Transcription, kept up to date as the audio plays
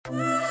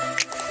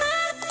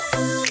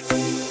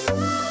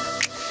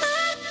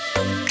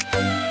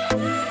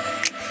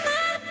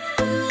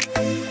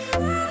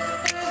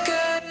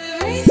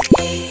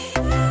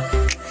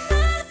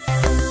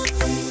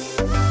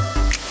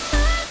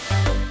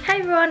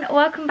everyone,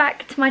 welcome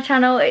back to my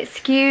channel.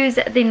 Excuse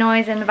the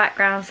noise in the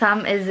background,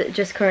 Sam is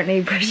just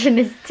currently brushing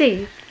his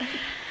teeth.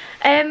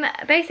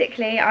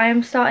 Basically I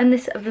am starting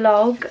this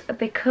vlog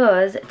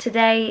because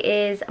today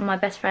is my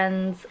best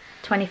friend's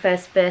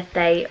 21st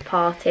birthday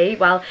party.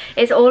 Well,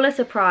 it's all a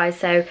surprise,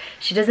 so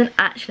she doesn't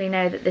actually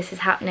know that this is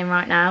happening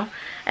right now.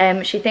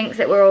 She thinks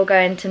that we're all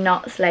going to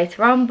Knott's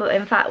later on, but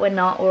in fact we're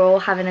not. We're all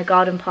having a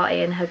garden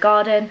party in her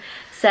garden.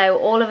 So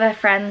all of her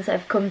friends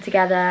have come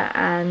together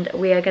and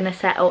we are going to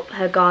set up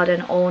her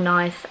garden all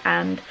nice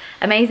and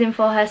amazing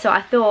for her. So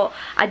I thought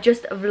I'd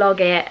just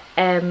vlog it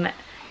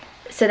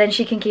so then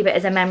she can keep it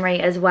as a memory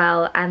as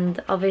well,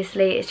 and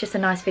obviously it's just a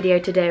nice video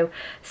to do.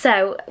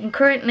 So I'm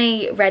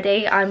currently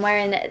ready. I'm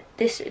wearing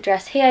this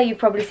dress here. You've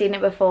probably seen it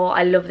before.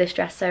 I love this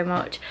dress so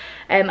much.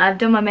 I've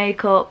done my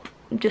makeup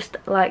just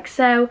like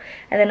so,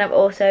 and then I've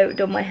also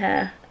done my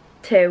hair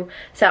too.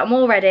 So I'm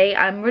all ready.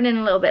 I'm running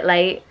a little bit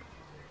late.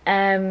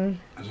 As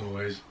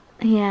always.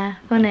 Yeah,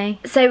 funny.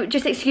 So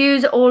just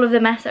excuse all of the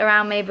mess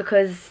around me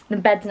because the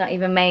bed's not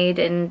even made,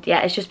 and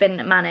yeah, it's just been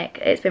manic.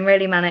 It's been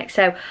really manic.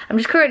 So I'm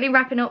just currently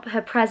wrapping up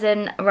her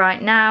present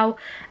right now,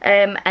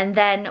 and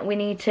then we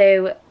need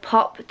to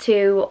pop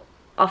to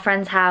our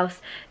friend's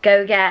house,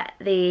 go get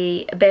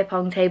the beer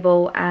pong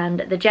table and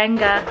the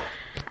Jenga,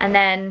 and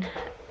then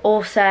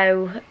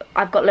also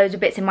I've got loads of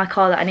bits in my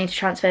car that I need to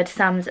transfer to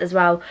Sam's as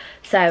well.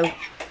 So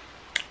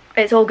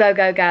it's all go,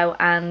 go, go,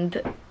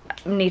 and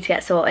need to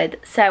get sorted.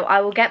 So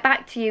I will get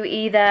back to you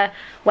either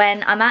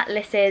when I'm at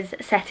Liss's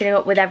setting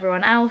up with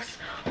everyone else,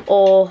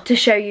 or to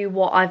show you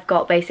what I've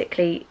got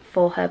basically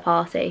for her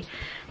party.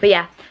 But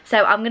yeah,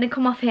 so I'm gonna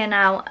come off here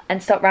now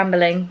and stop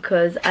rambling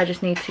because I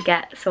just need to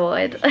get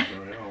sorted.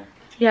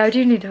 Yeah, I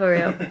do need to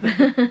hurry up.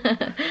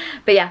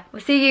 But yeah,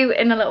 we'll see you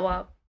in a little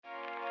while.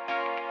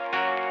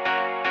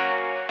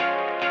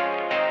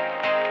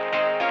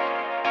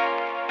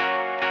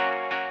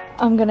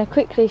 I'm going to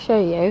quickly show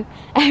you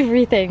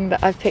everything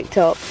that I've picked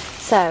up.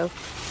 So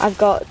I've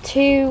got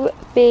two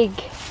big,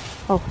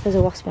 oh there's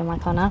a wasp in my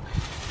car now,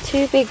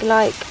 two big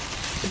like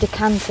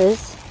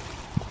decanters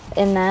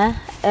in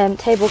there,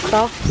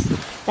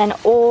 tablecloths, then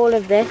all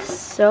of this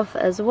stuff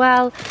as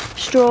well,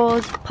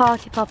 straws,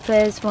 party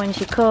poppers for when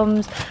she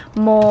comes,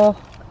 more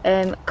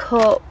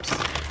cups,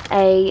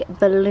 a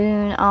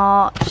balloon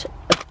arch,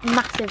 a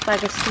massive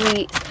bag of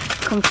sweets,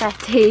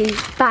 confetti,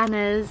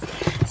 banners.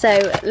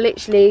 So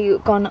literally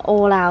gone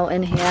all out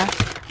in here.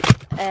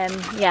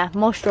 Yeah,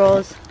 more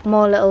straws,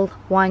 more little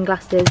wine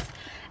glasses.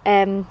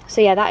 So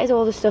yeah, that is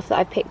all the stuff that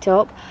I picked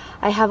up.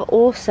 I have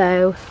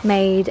also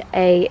made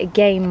a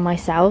game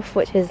myself,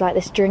 which is like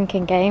this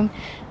drinking game.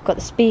 I've got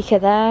the speaker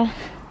there.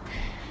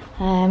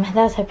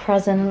 There's her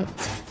present.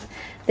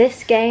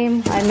 This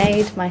game I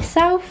made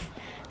myself.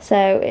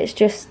 So it's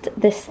just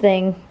this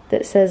thing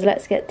that says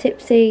let's get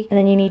tipsy, and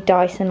then you need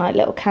dice and like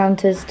little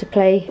counters to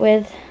play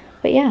with.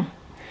 But yeah.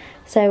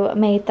 So I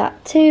made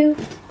that too.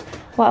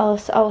 What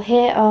else? Oh,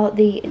 here are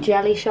the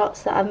jelly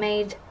shots that I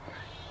made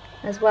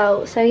as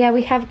well. So yeah,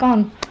 we have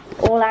gone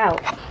all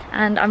out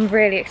and I'm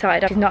really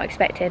excited. I'm not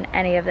expecting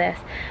any of this.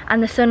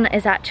 And the sun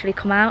has actually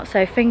come out,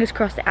 so fingers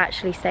crossed it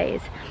actually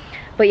stays.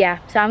 But yeah,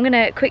 so I'm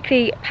gonna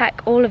quickly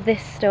pack all of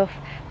this stuff,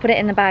 put it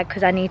in the bag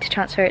because I need to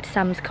transfer it to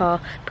Sam's car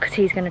because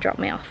he's gonna drop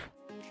me off.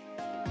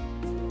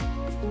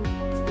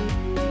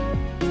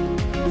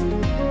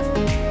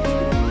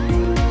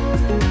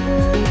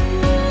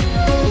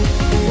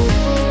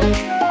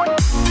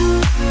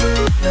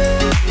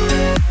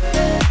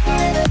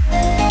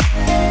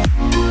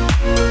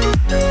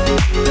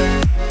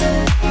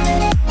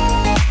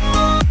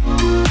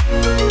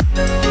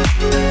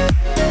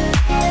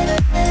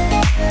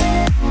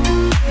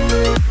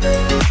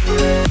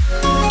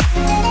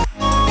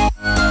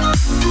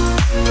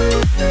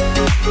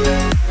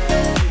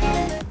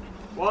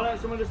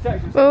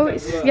 Oh,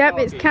 yep,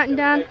 it's counting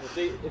down.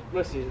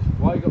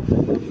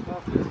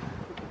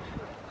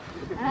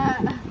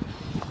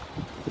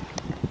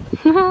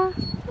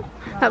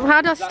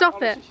 How do I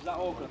stop it?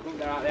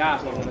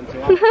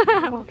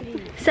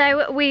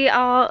 So we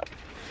are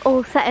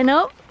all setting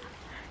up,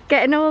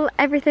 getting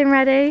everything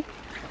ready.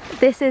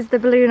 This is the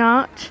balloon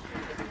arch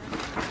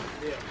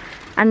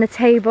and the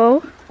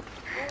table.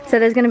 So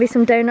there's going to be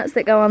some donuts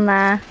that go on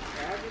there,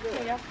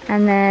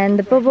 and then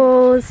the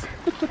bubbles.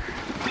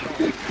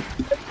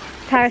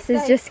 Paris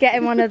is just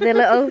getting one of the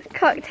little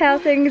cocktail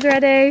things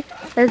ready.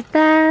 There's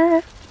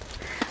Bear.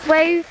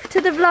 Wave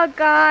to the vlog,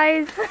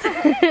 guys.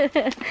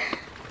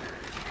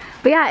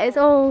 But yeah, it's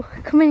all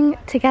coming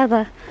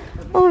together,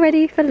 all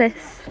ready for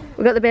Liz.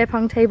 We've got the beer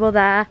pong table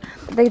there,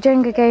 the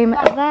Jenga game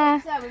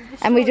there,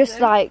 and we just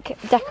like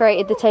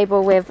decorated the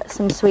table with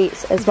some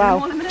sweets as well.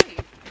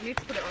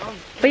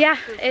 But yeah,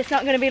 it's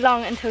not going to be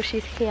long until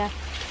she's here.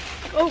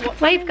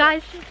 Wave,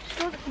 guys.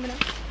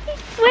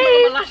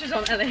 Wave. Lashes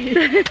on,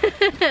 Ellie.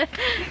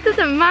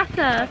 Doesn't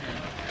matter.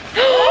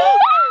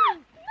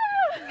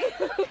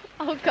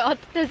 Oh god,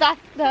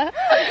 disaster.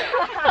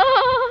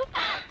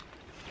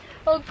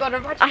 Oh god,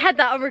 I had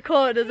that on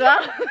record as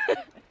well.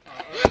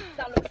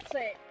 That looks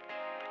sick.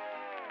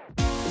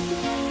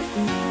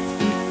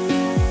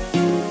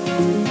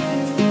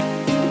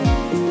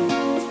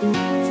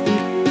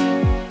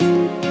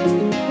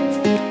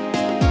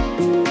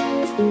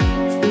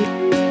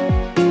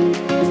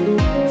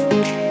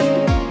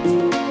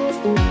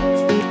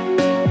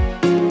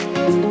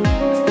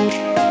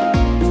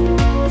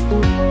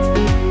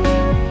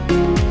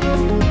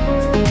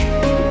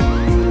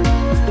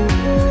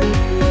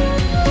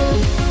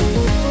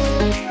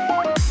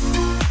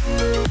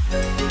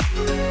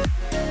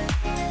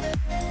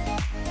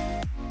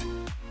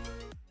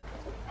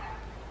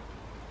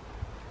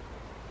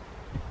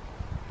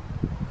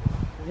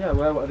 Yeah,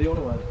 wear whatever you want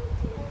to wear.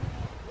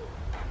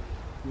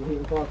 You're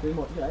heating far too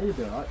much. Yeah, you'll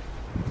be alright.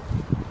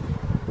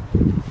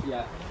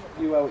 Yeah,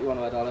 you wear what you want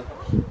to wear, darling.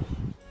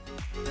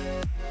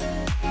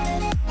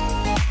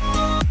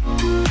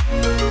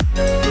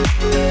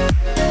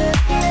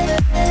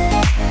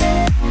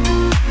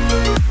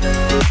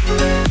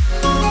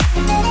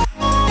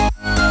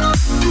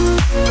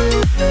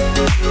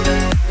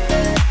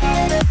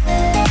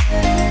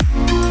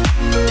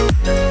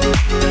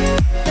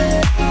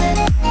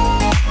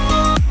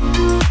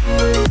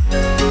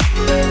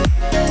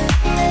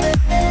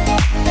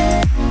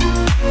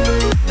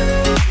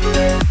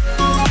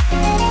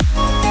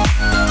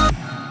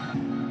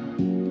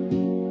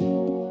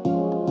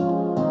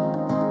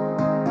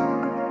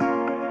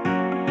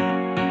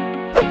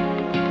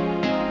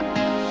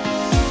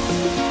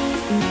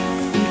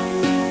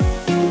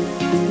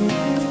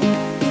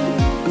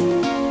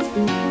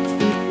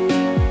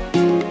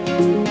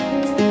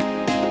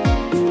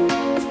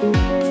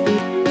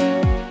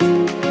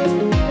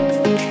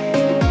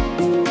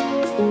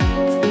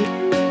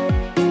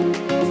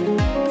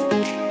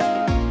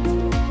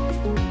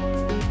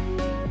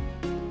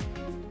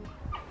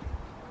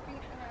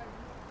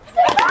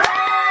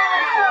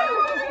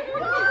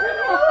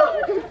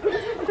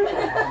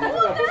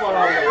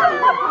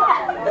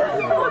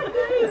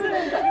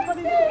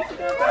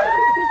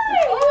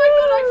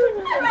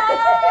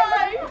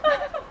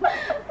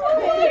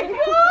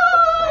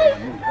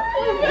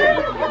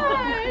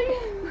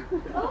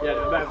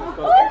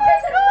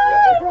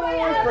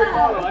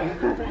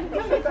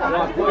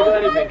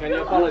 Can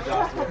you apologise?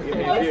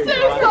 I'm so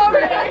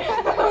sorry.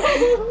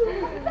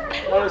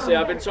 Honestly,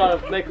 I've been trying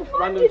to make up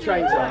random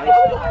train times,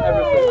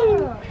 everything.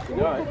 You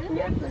know it.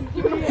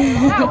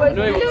 That was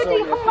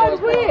bloody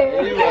hard work.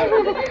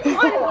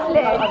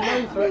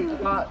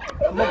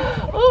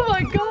 Oh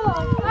my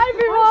god. Hi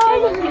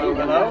everyone.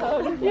 Hello.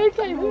 You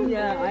okay?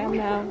 Yeah, I am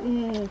now.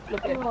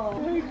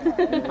 Lovely.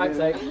 Thanks,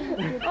 eh?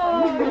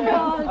 Oh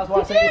god. That's why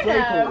I sent you to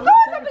April.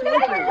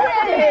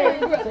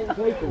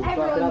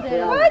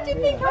 Why do you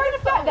think I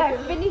was sat there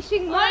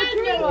finishing my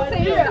drink? I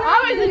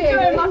was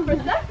enjoying my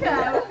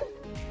Prosecco.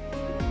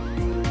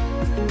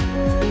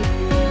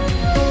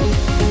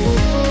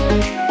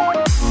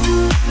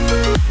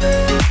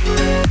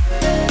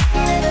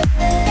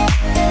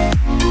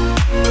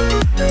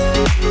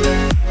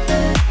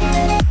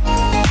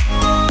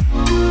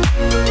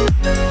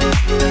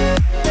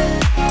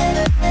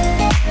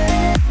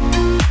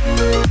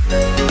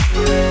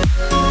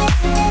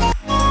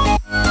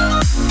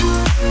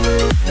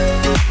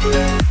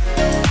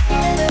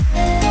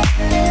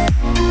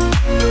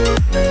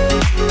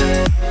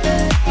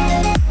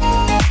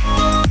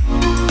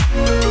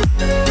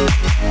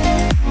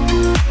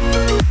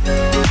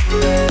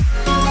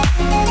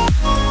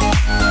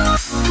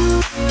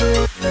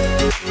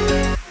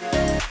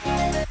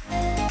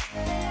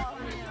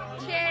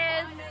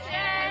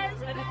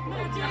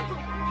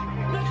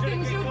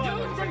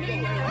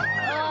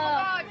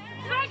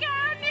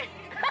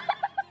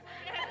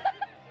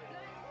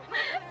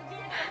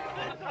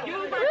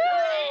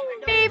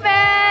 Happy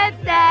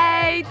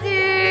birthday to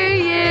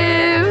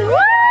you! Woo!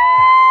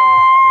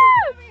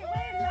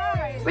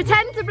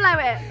 Pretend to blow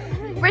it.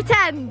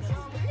 Pretend.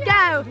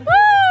 Go. Woo!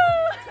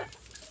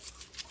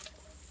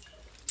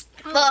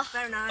 Oh,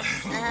 very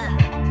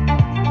nice.